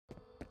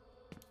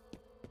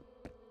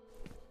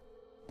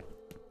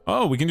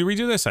Oh, we can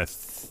redo this, I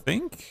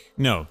think?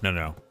 No.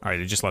 All right,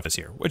 it just left us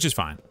here, which is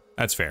fine.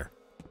 That's fair.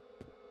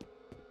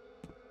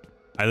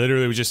 I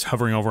literally was just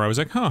hovering over. I was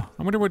like, huh,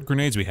 I wonder what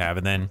grenades we have,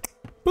 and then,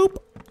 boop.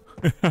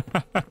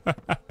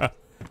 All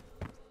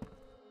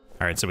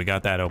right, so we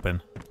got that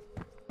open.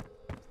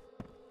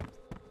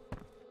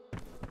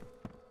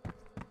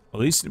 At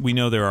least we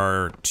know there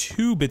are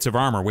 2 bits of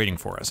armor waiting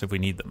for us if we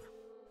need them.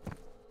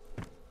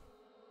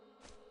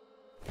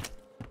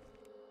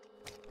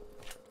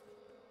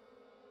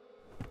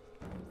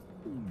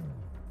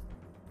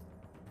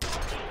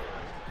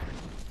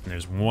 And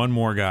there's one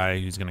more guy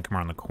who's gonna come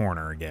around the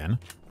corner again.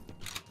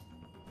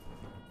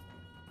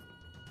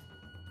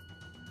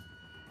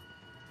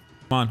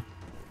 Come on.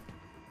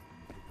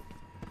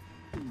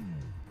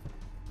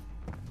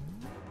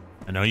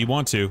 I know you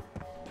want to.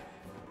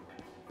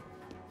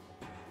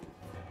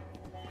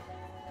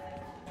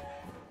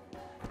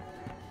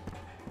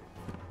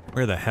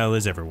 Where the hell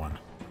is everyone?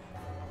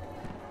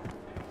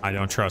 I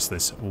don't trust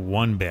this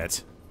one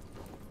bit.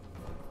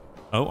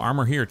 Oh,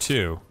 armor here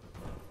too.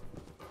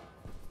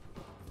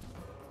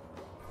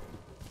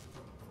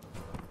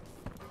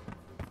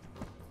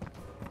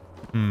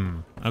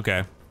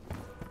 Okay.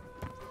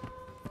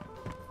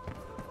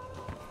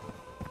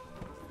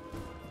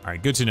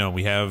 Alright, good to know.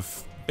 We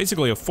have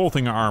basically a full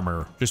thing of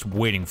armor just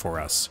waiting for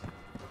us.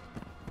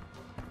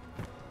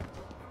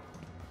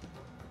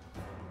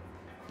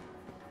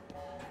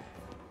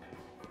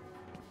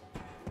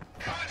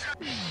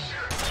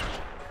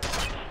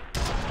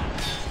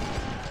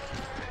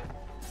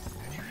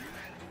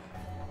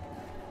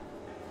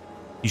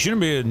 You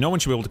shouldn't be, no one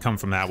should be able to come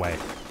from that way.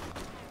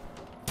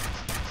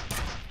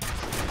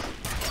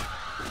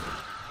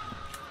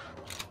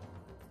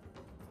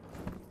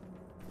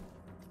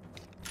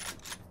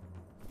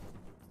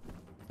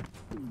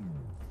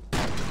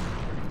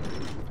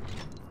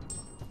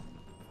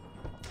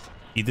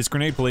 Eat this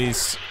grenade,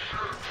 please.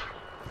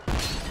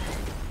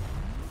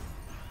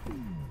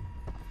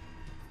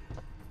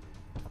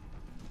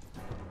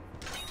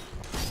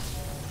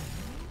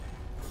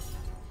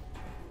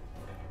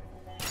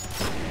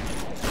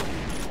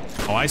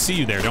 Oh, I see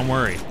you there, don't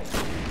worry.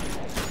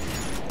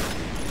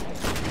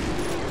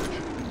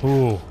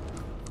 Ooh.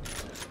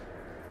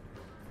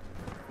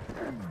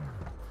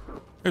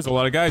 There's a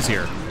lot of guys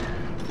here.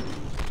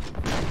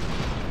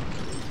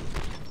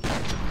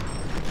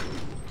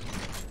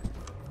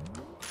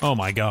 Oh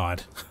my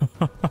god.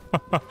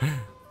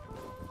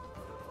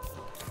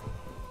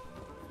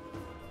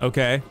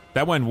 Okay,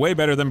 that went way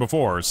better than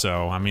before,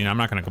 so, I mean, I'm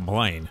not gonna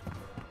complain.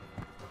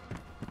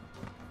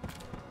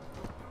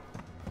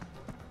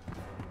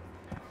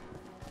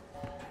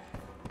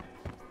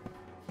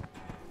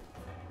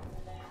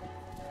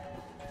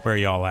 Where are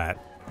y'all at?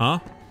 Huh?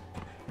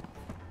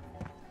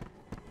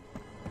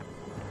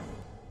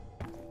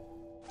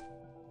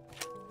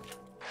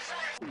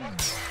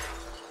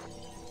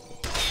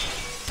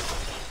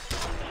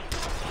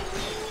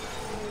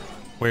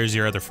 Where's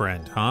your other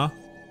friend, huh?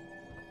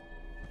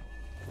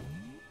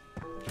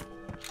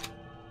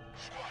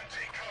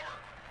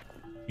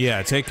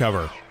 Yeah, take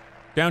cover.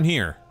 Down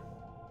here.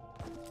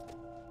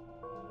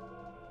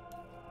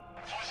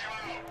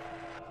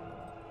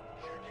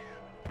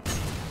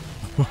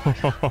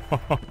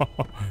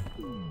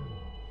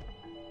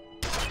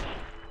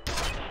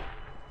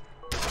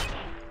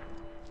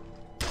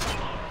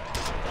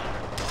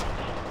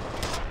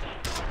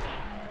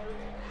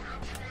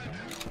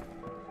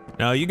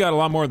 No, you got a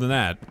lot more than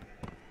that.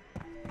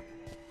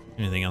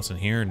 Anything else in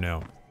here?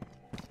 No.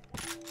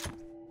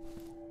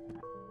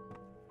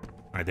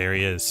 Alright, there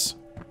he is.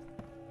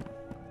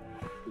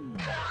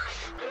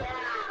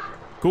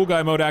 Cool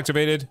guy mode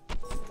activated.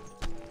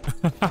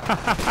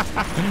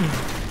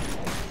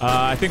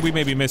 I think we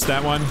maybe missed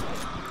that one.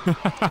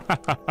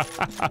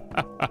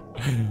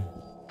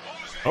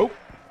 Oh.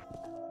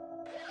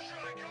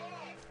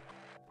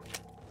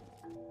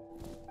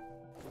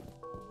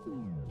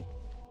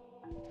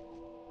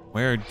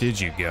 Where did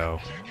you go?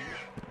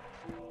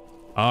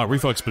 Ah,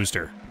 reflex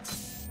booster.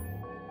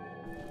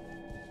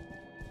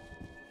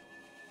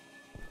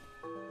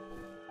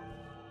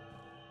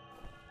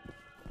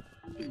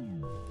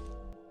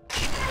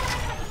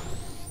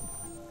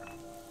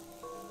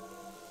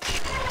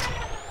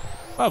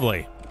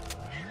 Lovely.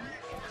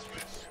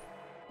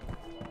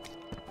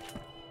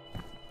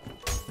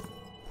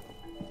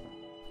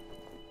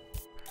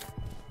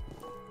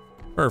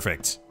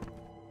 Perfect.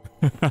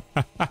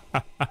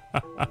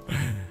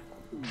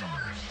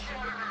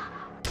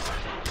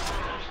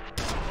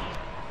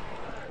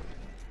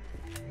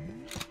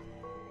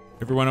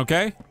 Everyone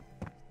okay?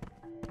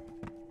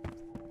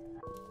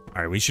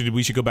 All right, we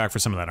should go back for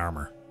some of that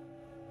armor.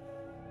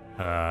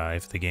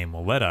 If the game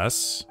will let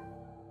us.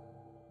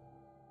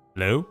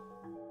 Hello?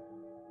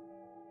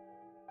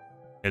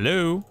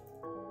 Hello?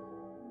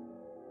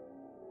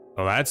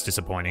 Oh, that's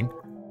disappointing.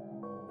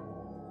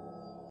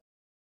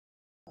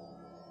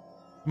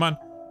 Come on.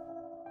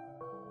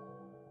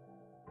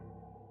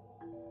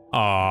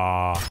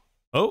 Aww.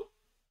 Oh.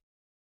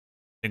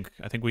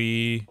 I think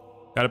we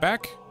got it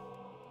back.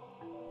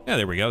 Yeah,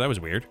 there we go. That was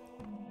weird.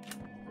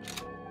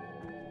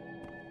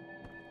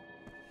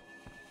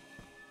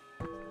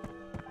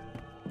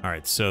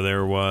 Alright, so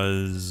there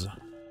was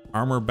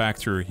armor back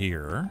through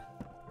here.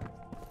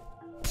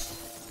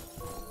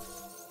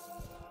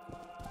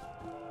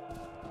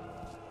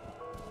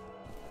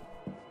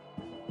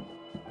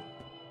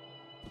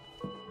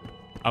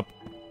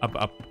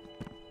 Up.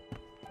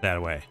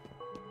 That way.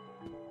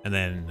 And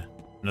then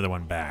another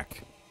one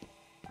back.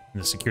 In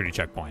the security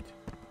checkpoint.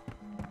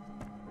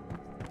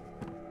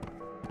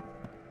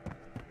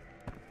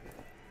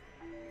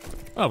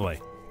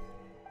 Lovely.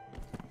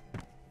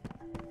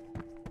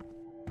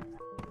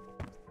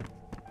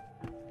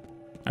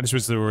 I just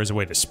wish there was a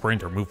way to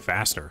sprint or move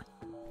faster.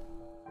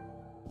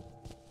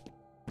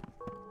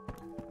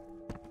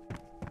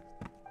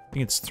 I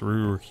think it's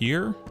through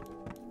here.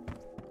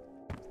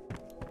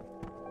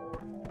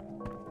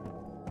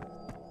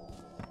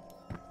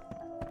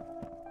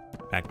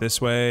 Back this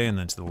way, and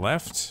then to the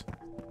left.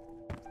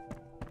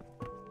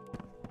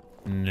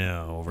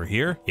 No, over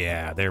here?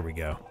 Yeah, there we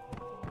go.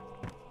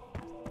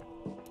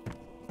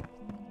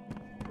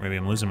 Maybe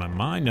I'm losing my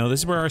mind. No,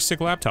 this is where our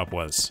sick laptop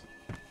was.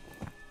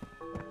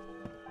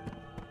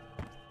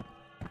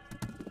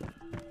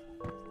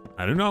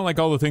 I do not like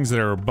all the things that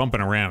are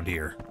bumping around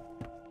here.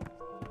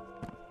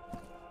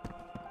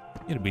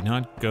 Yeah, did we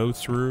not go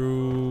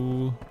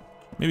through...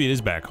 Maybe it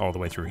is back all the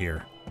way through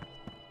here.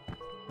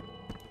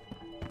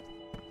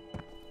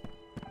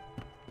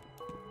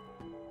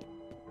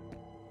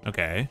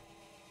 Okay.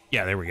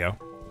 Yeah, there we go.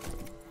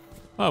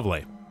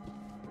 Lovely.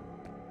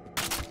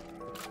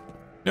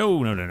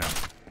 No.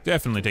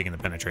 Definitely taking the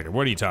penetrator.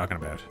 What are you talking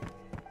about?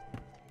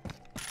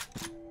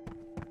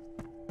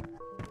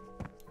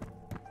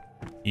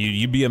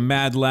 You'd be a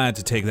mad lad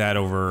to take that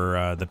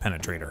over the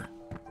penetrator.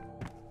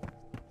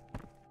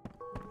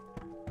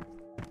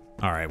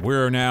 Alright,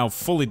 we're now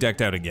fully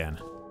decked out again.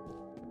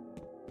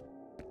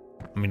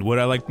 I mean, would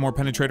I like more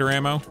penetrator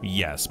ammo?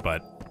 Yes,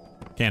 but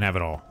can't have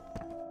it all.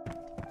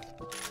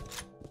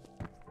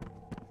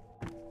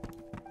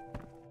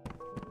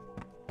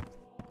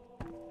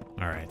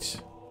 Alright.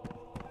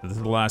 This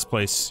is the last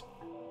place.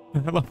 I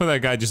love how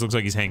that guy just looks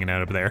like he's hanging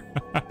out up there.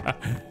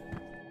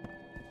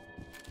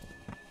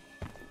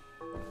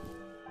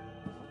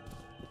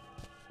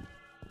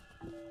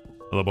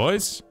 Hello,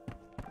 boys?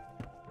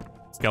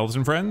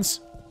 Skeleton friends?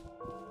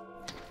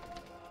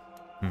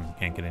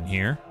 Can't get in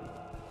here.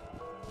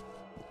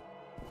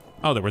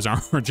 Oh, there was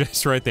armor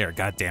just right there.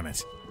 God damn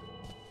it.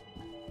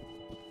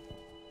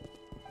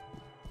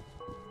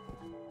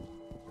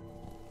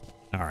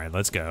 Alright,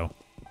 let's go.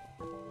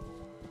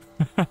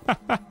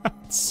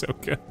 So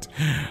good.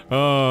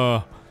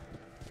 Oh.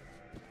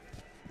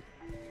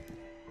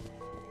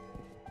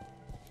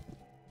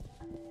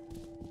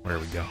 Where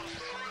we go?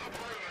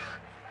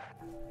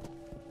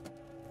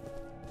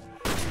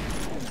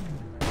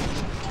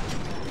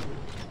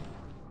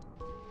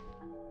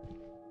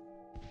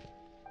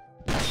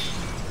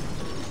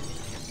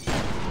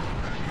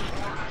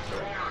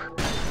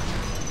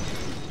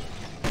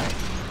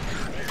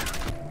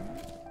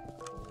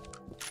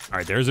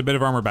 Alright, there's a bit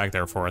of armor back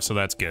there for us, so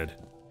that's good.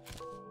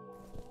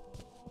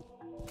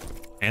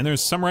 And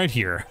there's some right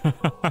here.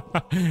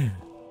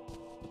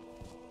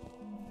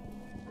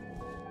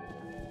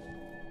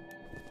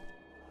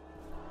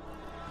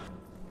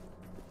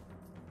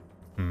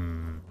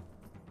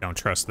 Don't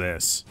trust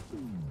this.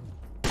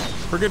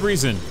 For good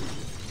reason.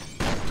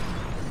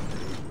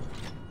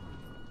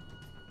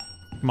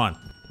 Come on,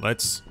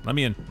 let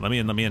me in.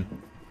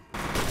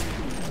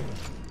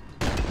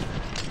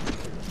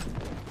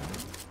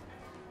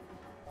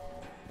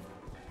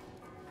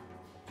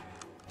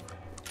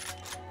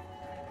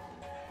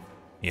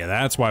 Yeah,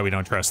 that's why we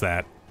don't trust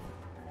that.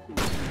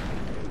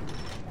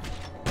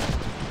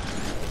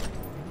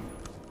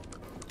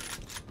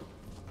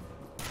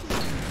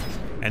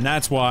 And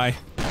that's why...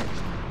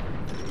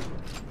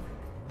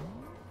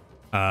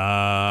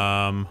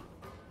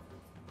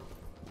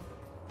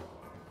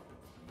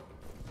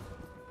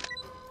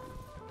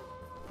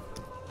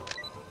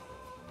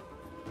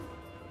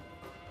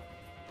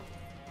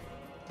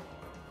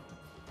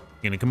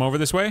 You gonna come over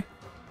this way?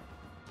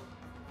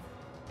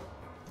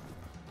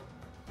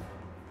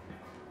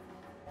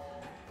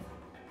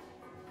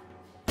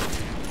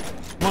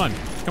 Come on,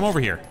 come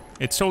over here.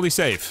 It's totally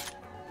safe.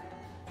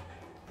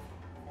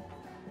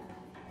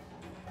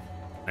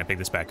 Can I pick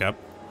this back up?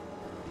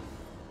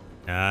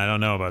 I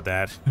don't know about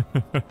that.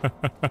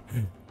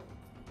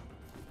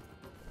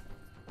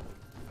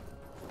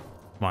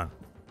 Come on.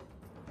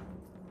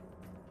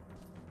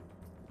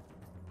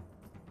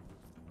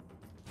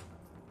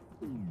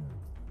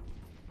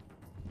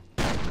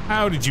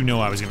 How did you know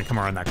I was gonna come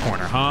around that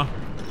corner, huh?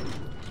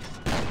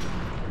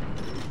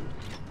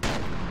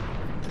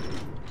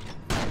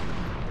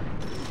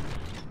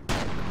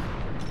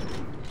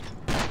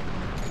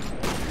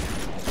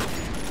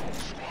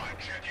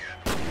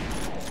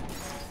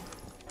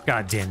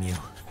 God damn you.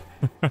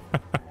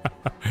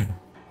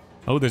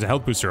 Oh, there's a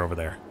health booster over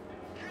there.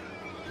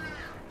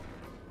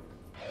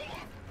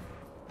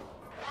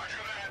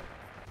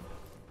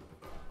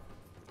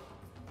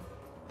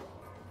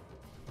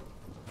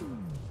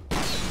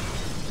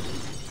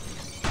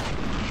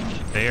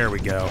 There we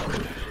go.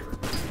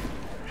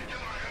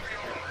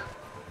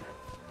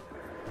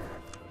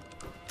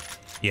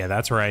 Yeah,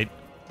 that's right.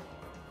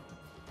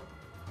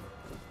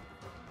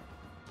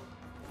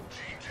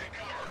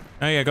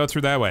 Oh yeah, go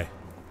through that way.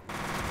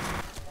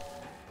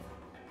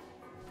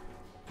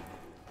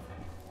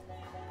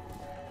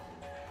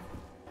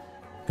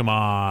 Come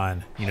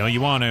on. You know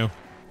you want to.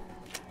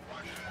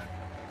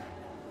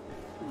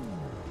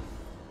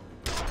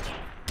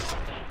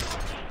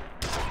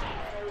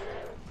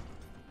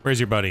 Where's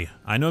your buddy?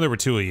 I know there were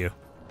two of you.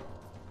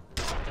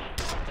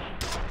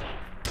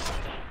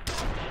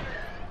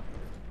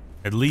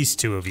 At least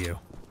two of you.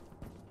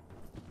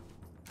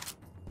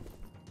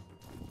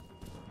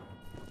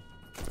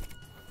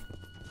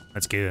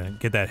 Let's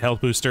get that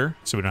health booster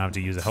so we don't have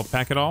to use a health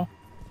pack at all.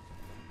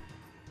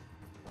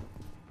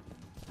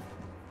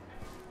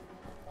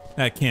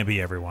 That can't be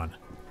everyone.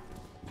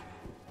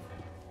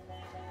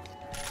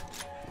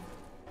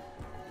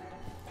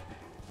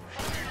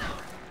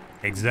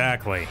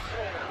 Exactly.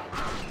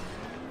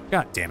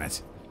 God damn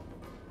it.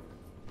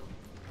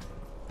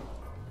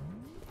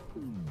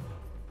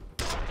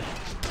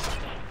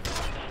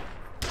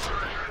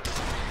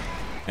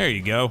 There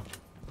you go.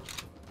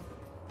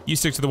 You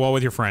stick to the wall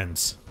with your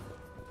friends.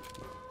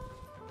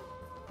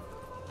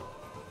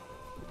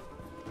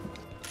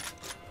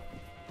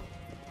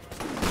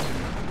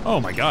 Oh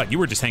my god, you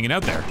were just hanging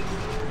out there.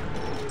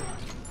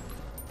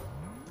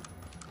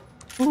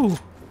 Ooh.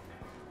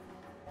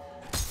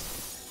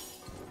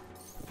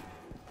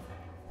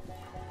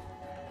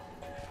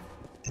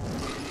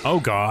 Oh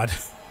god.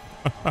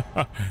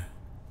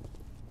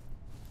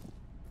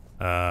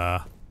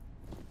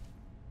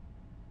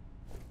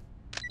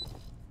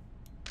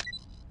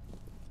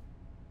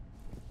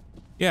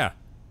 Yeah.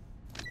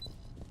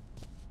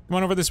 Come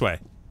on over this way.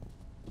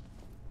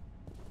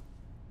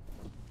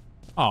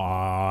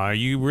 Aw, are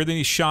you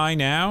really shy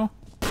now?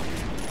 Come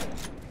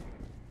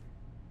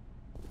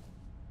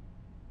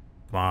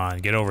on,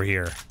 get over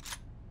here.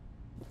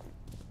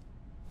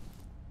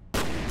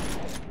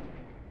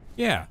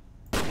 Yeah.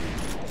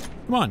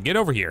 Come on, get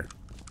over here.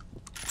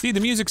 See, the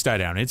music's died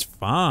down. It's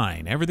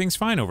fine. Everything's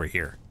fine over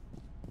here.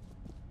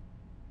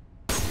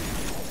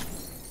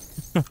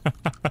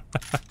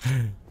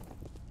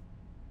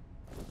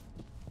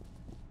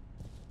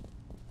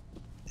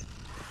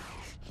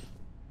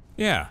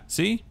 Yeah,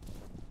 see?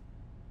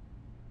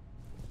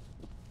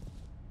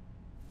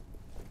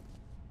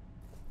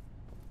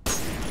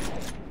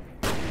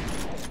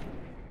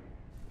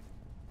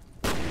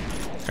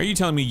 Are you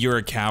telling me you're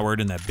a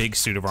coward in that big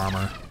suit of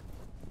armor?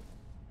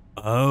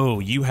 Oh,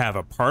 you have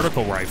a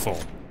particle rifle.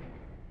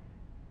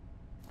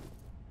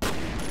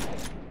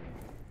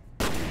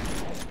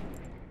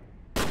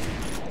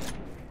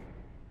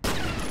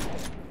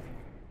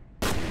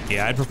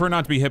 Yeah, I'd prefer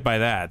not to be hit by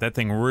that. That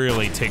thing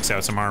really takes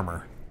out some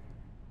armor.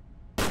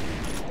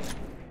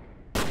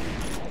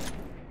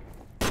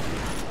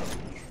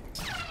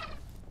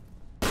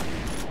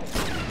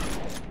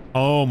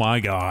 Oh my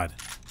god.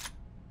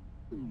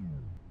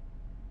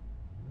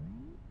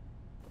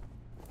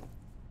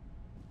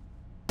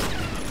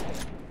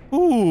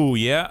 Ooh,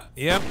 yeah,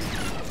 yep.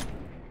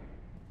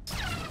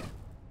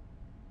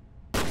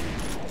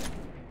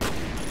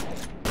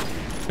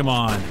 Come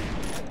on.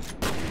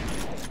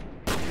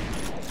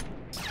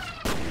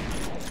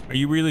 Are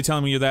you really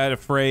telling me you're that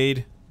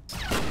afraid?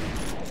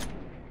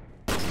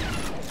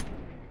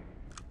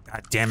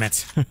 God damn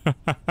it.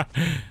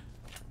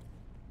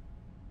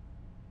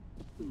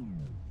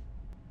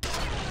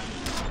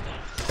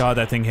 God,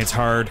 that thing hits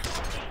hard.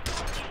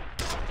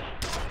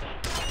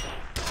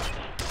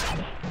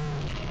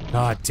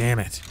 God damn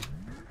it.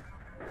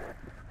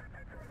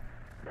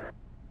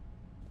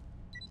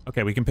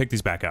 Okay, we can pick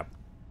these back up.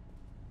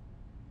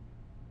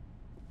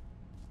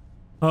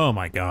 Oh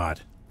my god.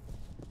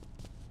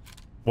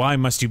 Why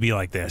must you be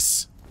like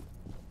this?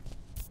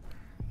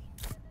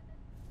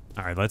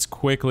 Alright, let's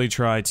quickly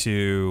try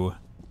to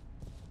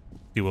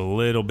do a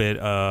little bit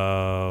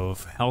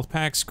of health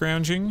pack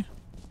scrounging.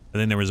 And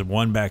then there was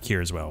one back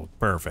here as well.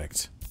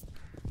 Perfect.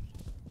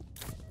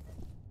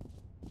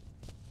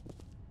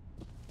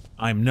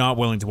 I'm not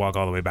willing to walk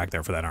all the way back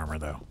there for that armor,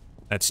 though.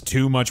 That's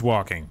too much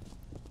walking.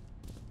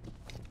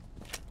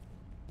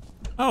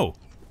 Oh.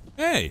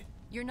 Hey.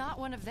 You're not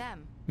one of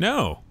them.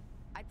 No.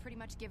 I'd pretty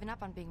much given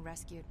up on being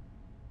rescued.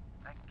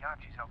 Thank God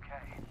she's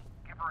okay.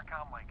 Give her a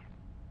comm link.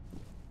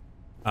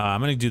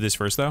 I'm gonna do this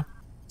first, though.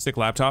 Stick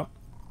laptop.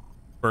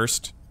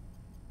 First.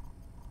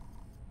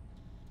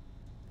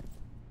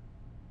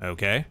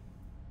 Okay.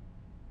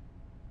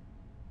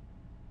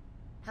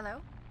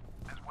 Hello?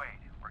 Ms. Wade,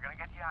 we're gonna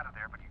get you out of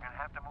there, but you're gonna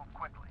have to move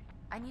quickly.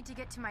 I need to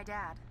get to my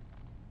dad.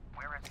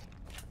 Where is he?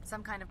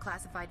 Some kind of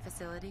classified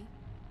facility.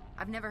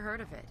 I've never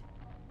heard of it.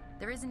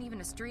 There isn't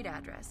even a street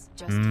address,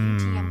 just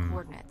UTM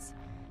coordinates.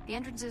 The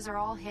entrances are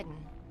all hidden,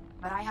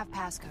 but I have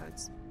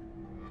passcodes.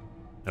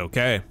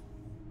 Okay.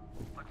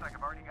 Looks like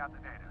I've already got the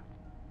data.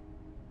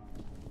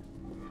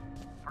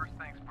 First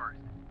things first,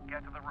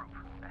 get to the roof.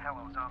 The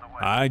helo's on the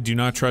way. I do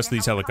not trust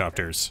these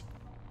helicopters.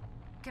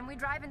 Can we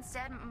drive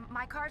instead?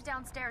 My car's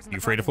downstairs in the You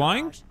afraid of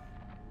parking flying? garage.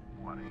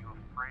 What, are you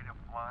afraid of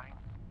flying?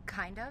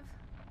 Kind of.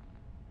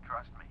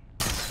 Trust me.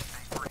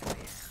 Stay free of the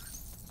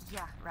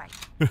right.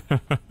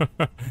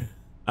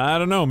 I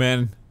don't know,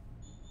 man.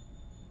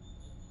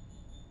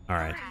 All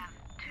right.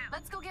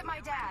 Let's go get my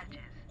dad.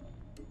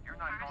 You're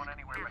not going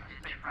anywhere but to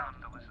stay around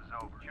until this is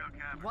over.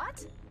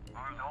 What?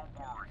 Don't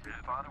worry. His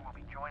father will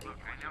be joining you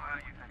as soon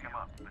as you pick him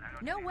up.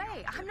 No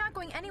way. I'm not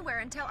going anywhere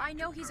until I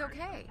know he's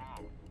okay. Yes,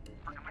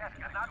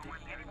 you're not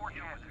taking any more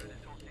chances.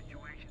 This whole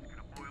situation's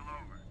gonna boil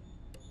over.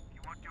 If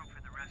you won't do it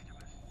for the rest of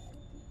us,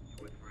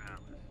 do it for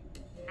Alice.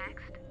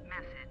 Next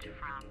message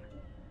from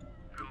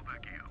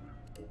F.E.A.R.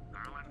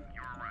 Darling,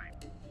 you were right.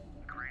 The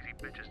crazy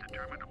bitch is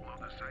determined to blow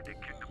this site to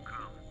Kingdom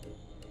Come.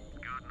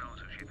 God knows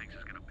who she thinks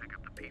is gonna pick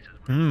up the pieces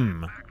when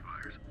it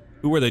backfires.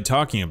 Who are they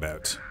talking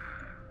about?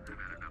 I've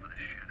had enough of this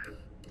shit.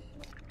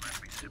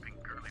 Might be sipping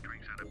girly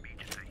drinks on a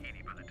beach in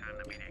Tahiti by the time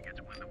the media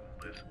gets wind of all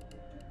this.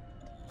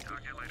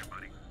 Talk to you later,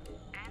 buddy.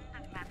 end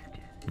of messages.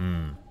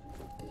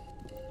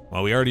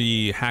 Well, we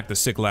already hacked the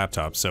sick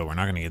laptop, so we're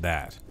not gonna get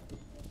that.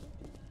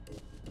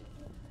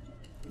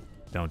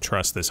 Don't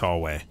trust this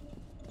hallway.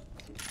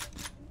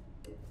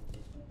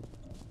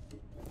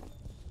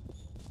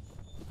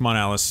 Come on,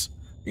 Alice.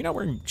 You're not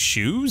wearing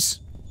shoes?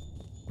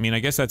 I mean, I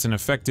guess that's an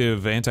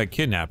effective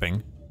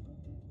anti-kidnapping.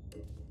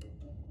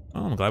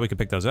 Oh, I'm glad we could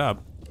pick those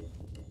up.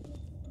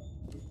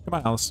 Come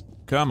on, Alice.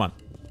 Come on.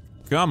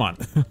 Come on.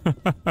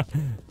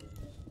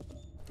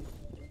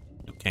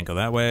 Can't go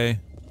that way.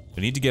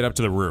 We need to get up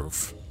to the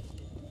roof.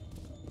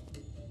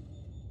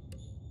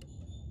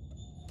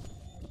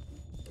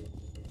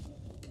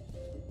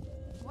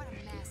 What a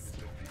mess.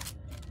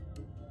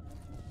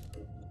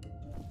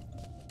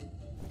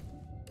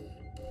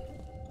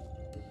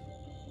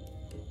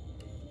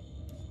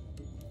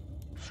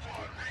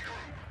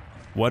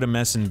 What a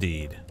mess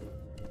indeed.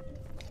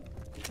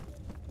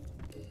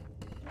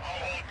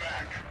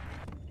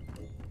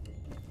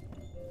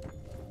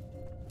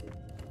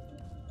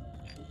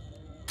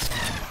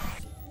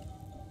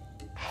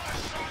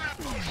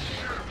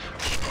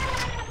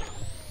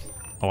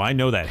 Oh, I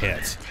know that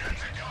hit.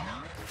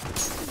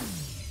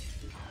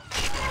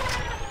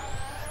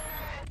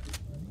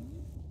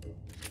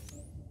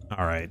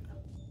 All right.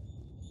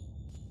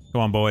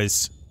 Come on,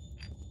 boys.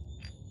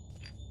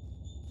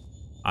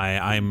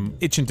 I'm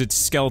itching to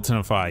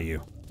skeletonify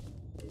you.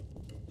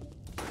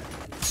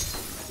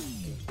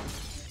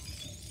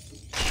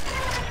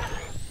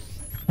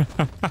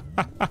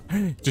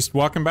 Just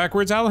walking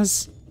backwards,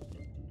 Alice?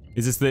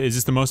 Is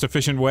this the most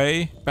efficient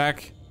way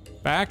back?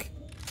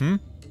 Hmm?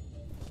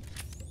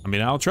 I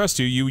mean, I'll trust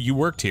you. You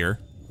worked here.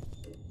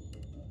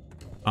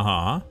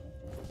 Uh-huh.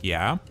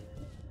 Yeah.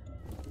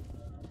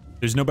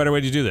 There's no better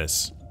way to do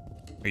this.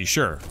 Are you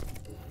sure?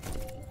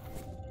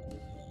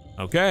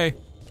 Okay.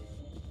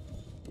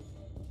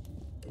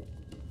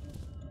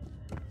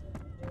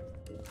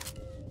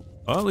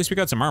 Well, at least we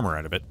got some armor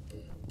out of it.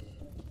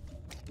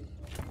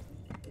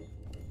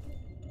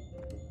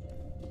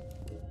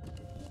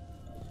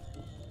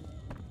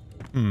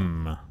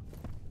 I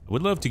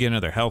would love to get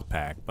another health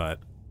pack, but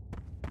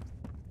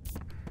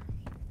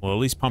we'll at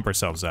least pump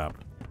ourselves up.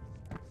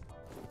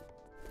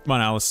 Come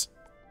on, Alice.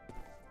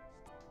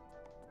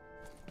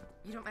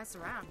 You don't mess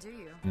around, do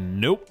you?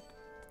 Nope.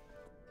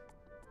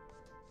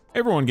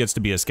 Everyone gets to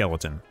be a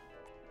skeleton.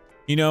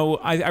 You know,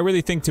 I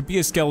really think to be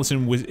a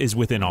skeleton is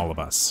within all of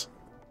us.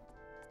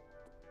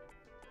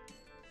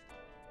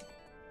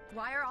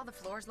 Why are all the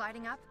floors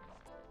lighting up?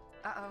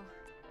 Uh-oh.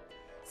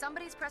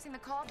 Somebody's pressing the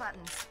call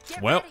buttons.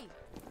 Get Well. ready!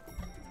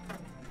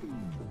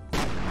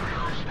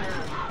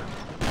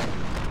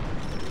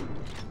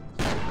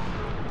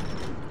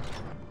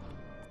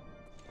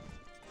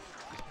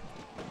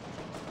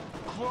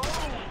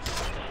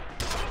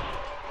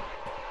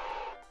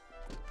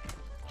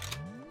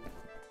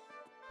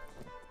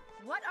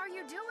 What are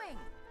you doing?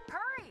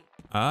 Hurry!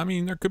 I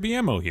mean, there could be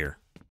ammo here.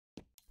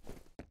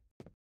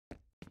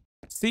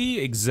 See,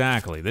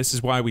 exactly. This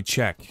is why we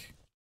check.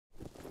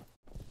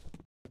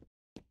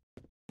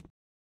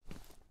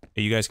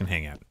 Hey, you guys can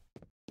hang out.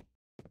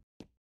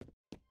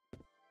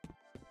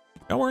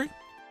 Don't worry.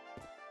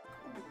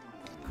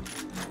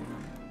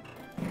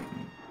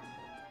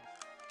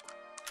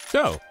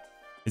 So,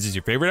 is this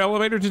your favorite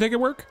elevator to take at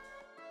work?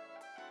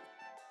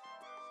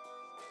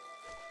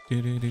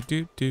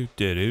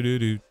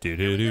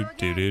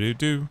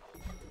 Do-do-do-do-do-do-do-do-do-do-do-do.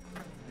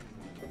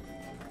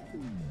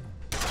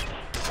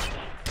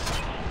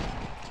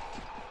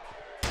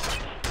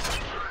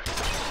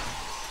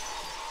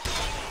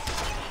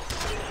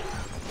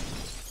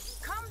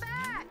 Come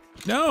back!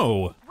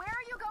 No! Where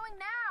are you going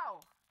now?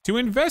 To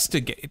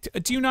investigate.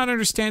 Do you not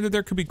understand that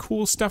there could be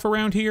cool stuff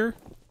around here?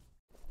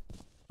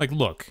 Like,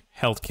 look,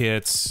 health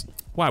kits.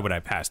 Why would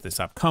I pass this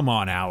up? Come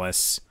on,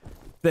 Alice.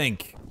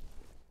 Think.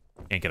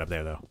 Can't get up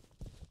there, though.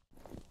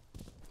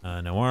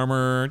 No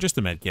armor, just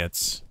the med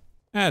kits.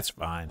 That's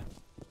fine.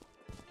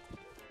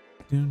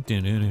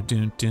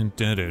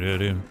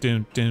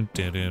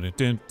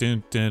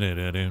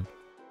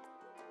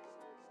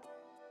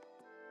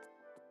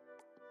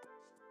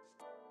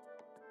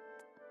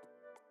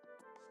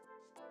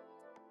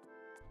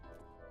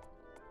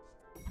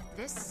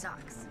 This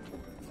sucks.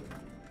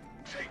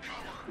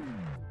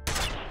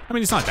 I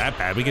mean, it's not that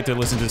bad. We get to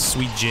listen to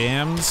sweet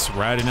jams,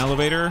 ride an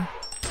elevator,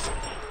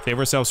 save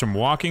ourselves from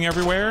walking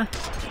everywhere.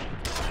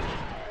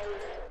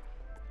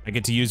 I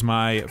get to use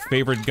my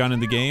favorite gun in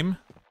the game.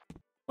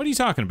 What are you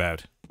talking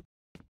about?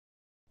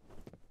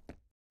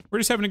 We're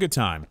just having a good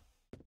time.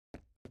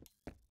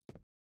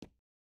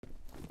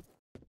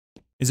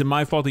 Is it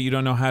my fault that you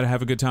don't know how to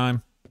have a good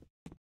time?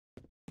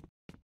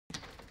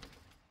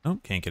 Oh,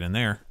 can't get in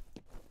there.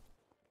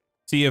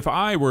 See, if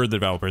I were the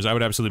developers, I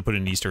would absolutely put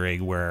an Easter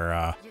egg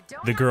where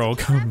the girl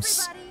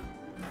comes.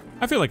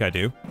 I feel like I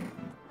do.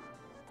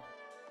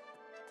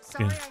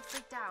 Sorry, I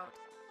freaked out.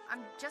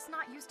 I'm just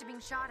not used to being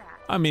shot at.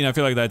 I mean, I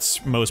feel like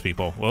that's most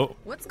people. Whoa.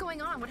 What's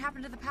going on? What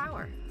happened to the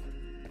power?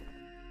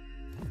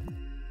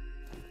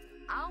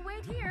 I'll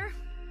wait here.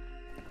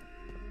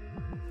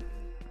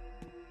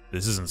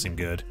 This doesn't seem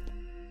good.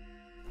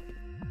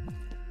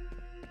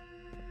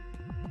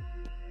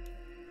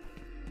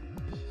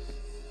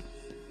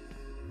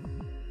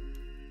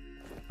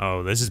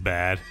 Oh, this is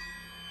bad.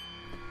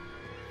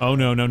 Oh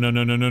no, no, no,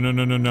 no, no, no, no,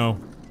 no, no, no.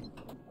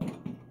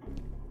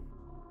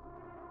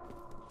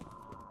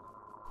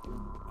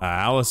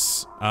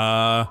 Alice,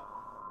 I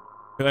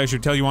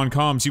should tell you on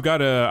comms, you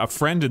got a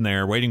friend in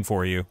there waiting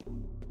for you.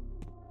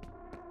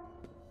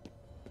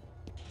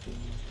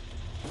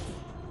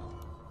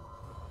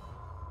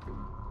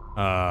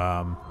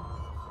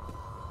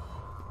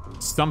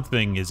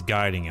 Something is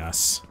guiding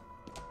us.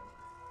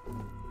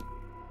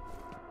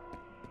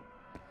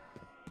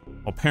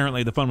 Well,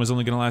 apparently the fun was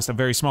only going to last a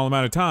very small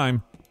amount of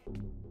time.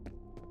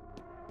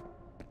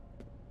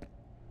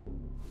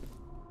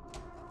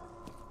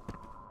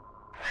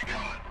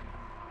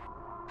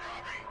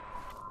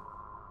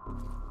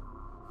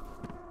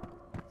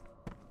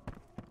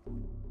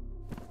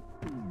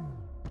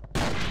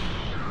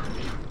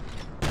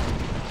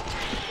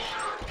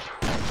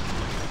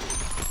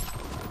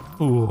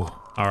 Ooh,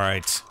 all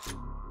right.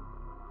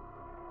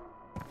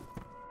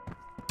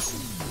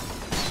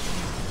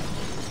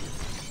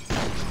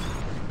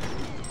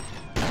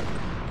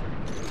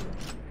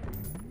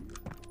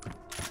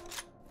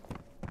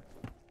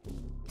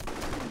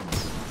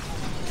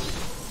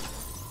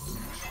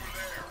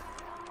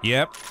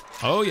 Yep.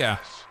 Oh, yeah.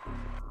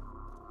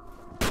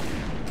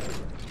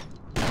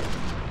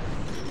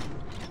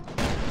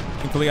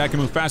 Thankfully, I can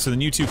move faster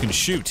than you two can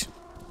shoot.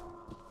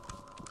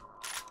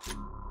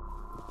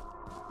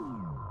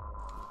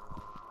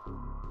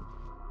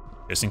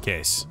 Just in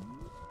case.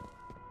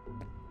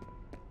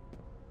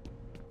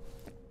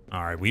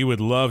 Alright, we would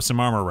love some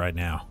armor right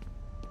now.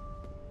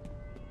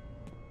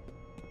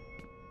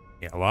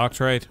 Yeah,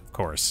 locked, right? Of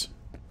course.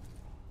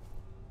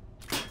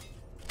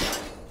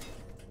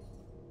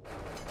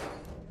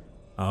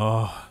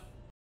 Oh.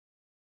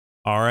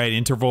 Alright,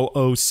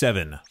 interval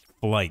 07.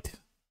 Flight.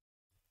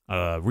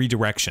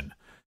 Redirection.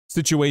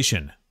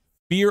 Situation.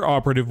 F.E.A.R.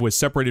 operative was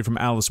separated from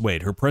Alice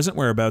Wade. Her present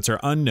whereabouts are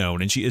unknown,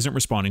 and she isn't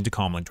responding to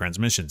comlink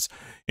transmissions.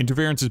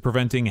 Interference is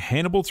preventing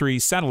Hannibal 3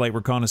 satellite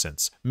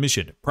reconnaissance.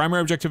 Mission.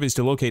 Primary objective is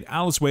to locate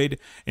Alice Wade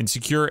and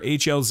secure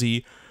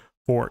HLZ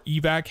for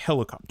evac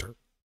helicopter.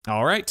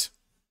 All right.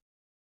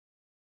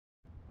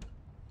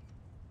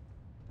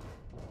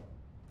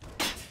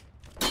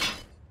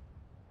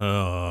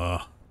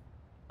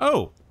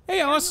 Oh,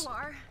 hey, Alice. There you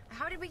are.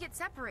 How did we get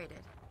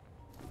separated?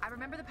 I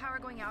remember the power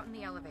going out in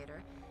the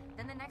elevator.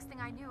 Then the next thing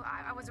I knew,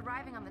 I was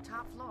arriving on the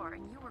top floor,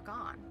 and you were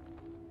gone.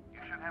 You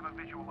should have a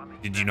visual on the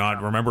Did you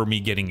not remember me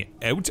getting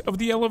out of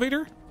the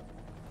elevator?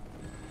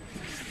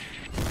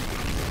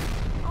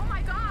 Oh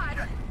my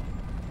god!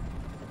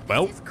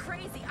 Well, This is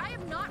crazy. I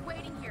am not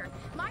waiting here.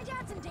 My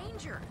dad's in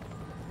danger.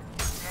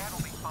 Dad will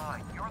be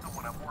fine. You're the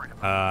one I'm worried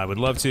about. I would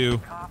love to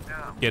Calm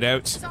down. get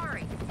out.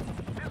 Sorry.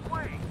 This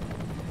way.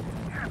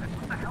 Damn it,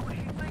 what the hell is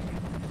she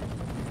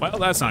thinking? Well,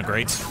 that's not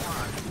great.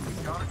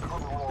 Gotta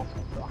cover off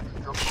before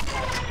you jump the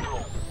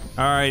hill.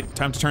 All right,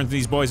 time to turn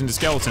these boys into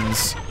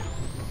skeletons.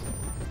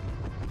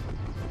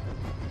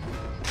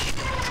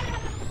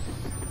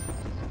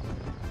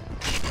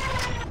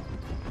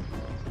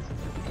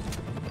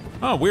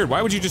 Oh, weird.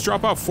 Why would you just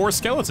drop off 4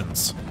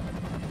 skeletons?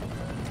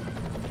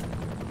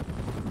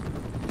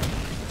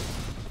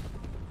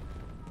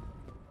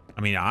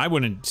 I mean, I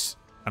wouldn't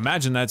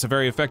imagine that's a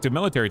very effective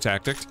military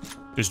tactic,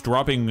 just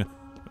dropping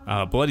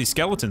bloody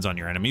skeletons on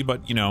your enemy,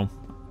 but, you know,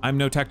 I'm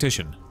no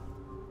tactician.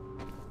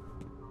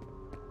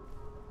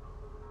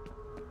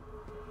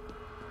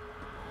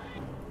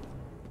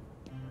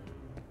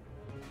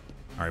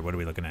 All right, what are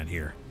we looking at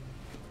here?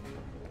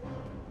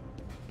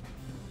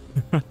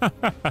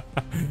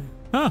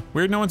 Huh,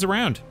 weird no one's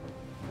around.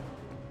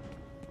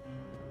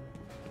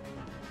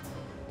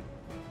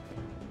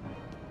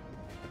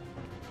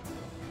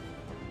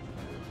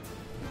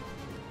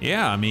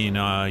 Yeah, I mean,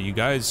 you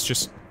guys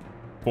just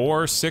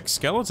 4 or 6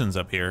 skeletons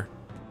up here.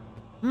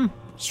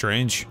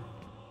 Strange.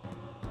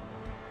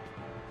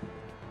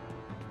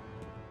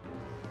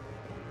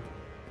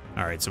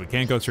 All right, so we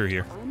can't go through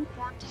here.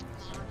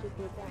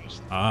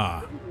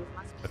 Ah,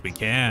 but we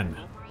can.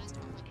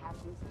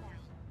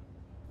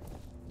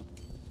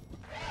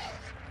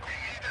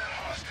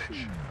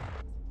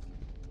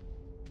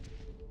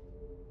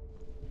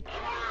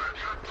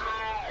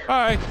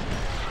 Bye.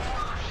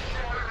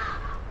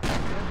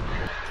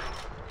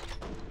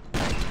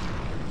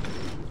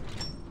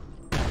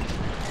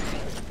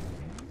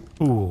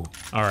 Ooh,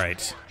 all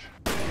right.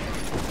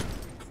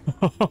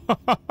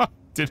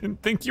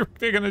 Didn't think you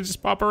were gonna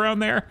just pop around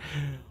there.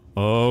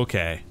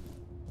 Okay.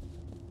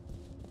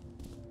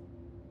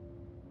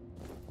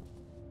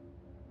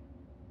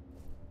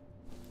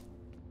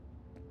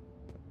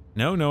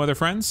 No, no other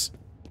friends?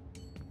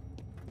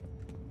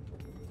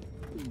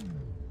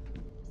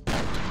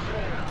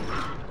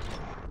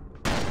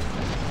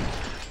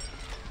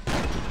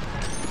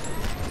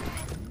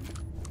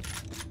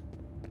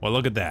 Well,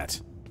 look at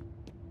that.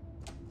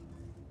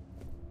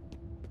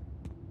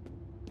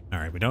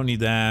 Alright, we don't need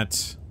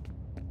that.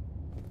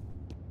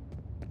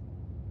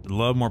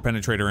 Love more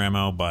penetrator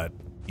ammo, but,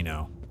 you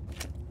know,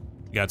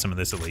 we got some of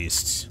this at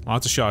least.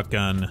 Lots of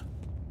shotgun.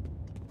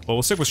 Well,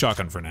 we'll stick with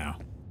shotgun for now,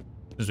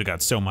 since we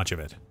got so much of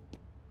it.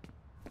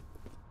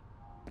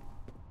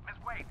 Miss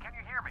Wade, can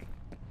you hear me?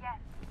 Yes,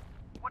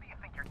 What do you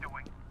think you're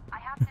doing? I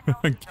have to know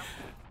if you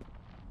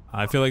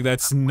I feel like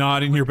that's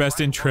not in your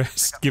best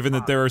interest, given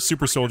that there are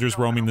super soldiers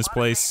roaming this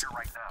place.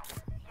 Right now.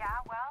 Yeah,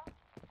 well, you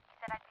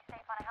said I'd be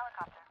safe on a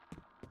helicopter.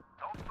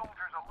 Those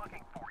soldiers are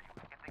looking for you.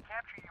 If they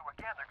capture you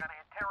again, they're going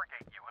to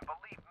interrogate you. And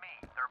believe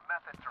me, their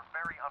methods are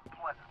very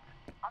unpleasant.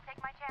 I'll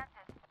take my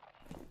chances.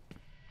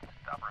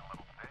 Stubborn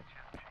little bitch,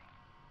 isn't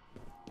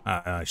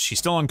she? She's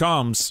still on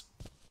comms.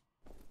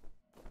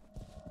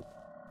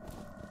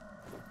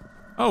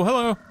 Oh,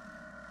 hello.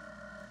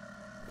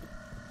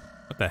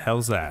 What the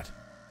hell's that?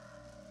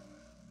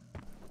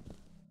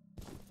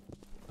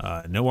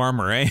 No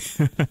armor, eh?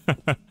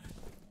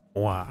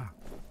 Wow.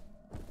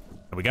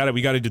 We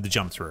gotta do the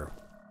jump through.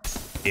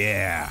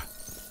 Yeah.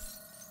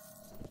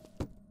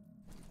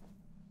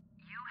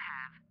 You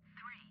have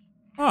 3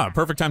 Ah,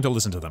 perfect time to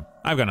listen to them.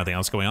 I've got nothing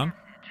else going on.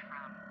 message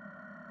from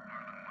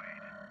Harlan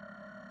Wade.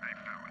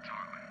 F.E.A.R. It's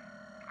Harlan.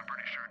 I'm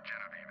pretty sure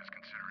Genevieve is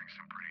considering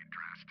some pretty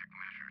drastic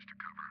measures to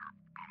cover her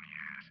bony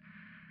ass.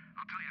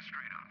 I'll tell you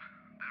straight up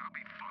that I'll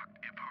be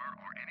fucked if her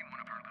or any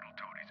one of her little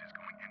toadies is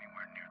going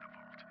anywhere near the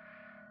vault.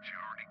 She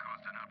already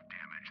caused enough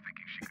damage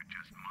thinking she could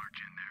just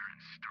march in there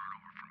and start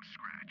over from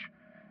scratch.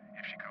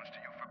 If she comes to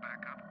you for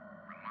backup,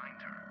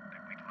 remind her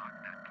that we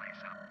locked that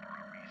place up for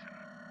a reason.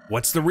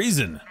 What's the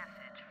reason?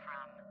 message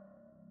from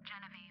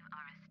Genevieve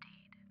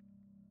Aristide.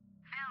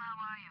 Phil, how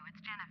are you? It's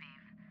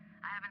Genevieve.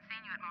 I haven't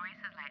seen you at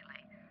Maurice's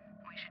lately.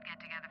 We should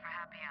get together for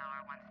happy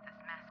hour once this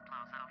mess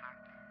blows over.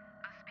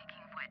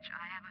 Speaking of which,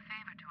 I have a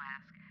favor to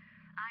ask.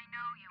 I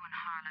know you and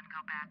Harlan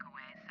go back a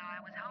ways, so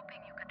I was hoping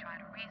you could try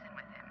to reason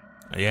with him.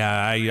 Yeah,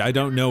 I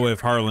don't know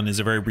if Harlan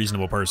is a very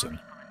reasonable person.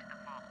 People into the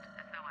vault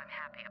as though I'm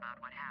happy about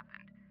what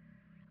happened.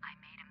 I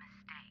made a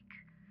mistake,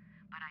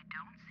 but I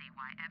don't see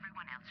why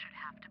everyone else should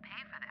have to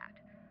pay for that.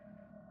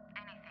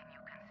 Anything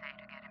you can say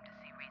to get him to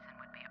see reason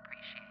would be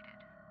appreciated.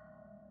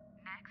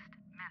 Next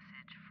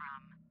message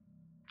from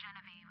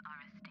Genevieve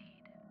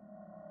Aristide.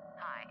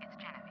 Hi, it's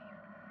Genevieve.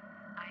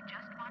 I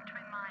just want to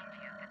remind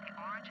you that the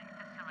Origin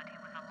facility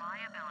was a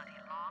liability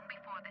long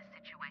before this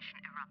situation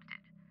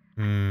erupted.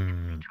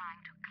 Hmm.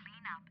 Trying to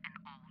clean up an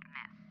old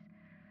mess.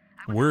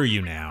 Where are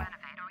you now?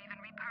 Renovate or even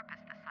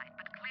repurpose the site,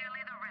 but clearly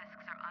the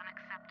risks are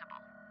unacceptable.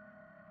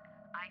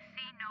 I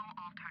see no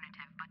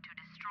alternative but to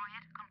destroy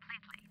it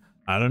completely.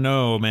 I don't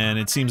know, man.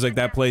 It seems like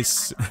that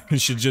place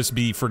should just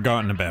be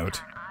forgotten about.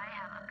 I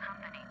have a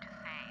company to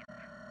save.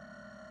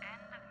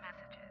 End of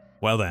messages.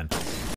 Well then.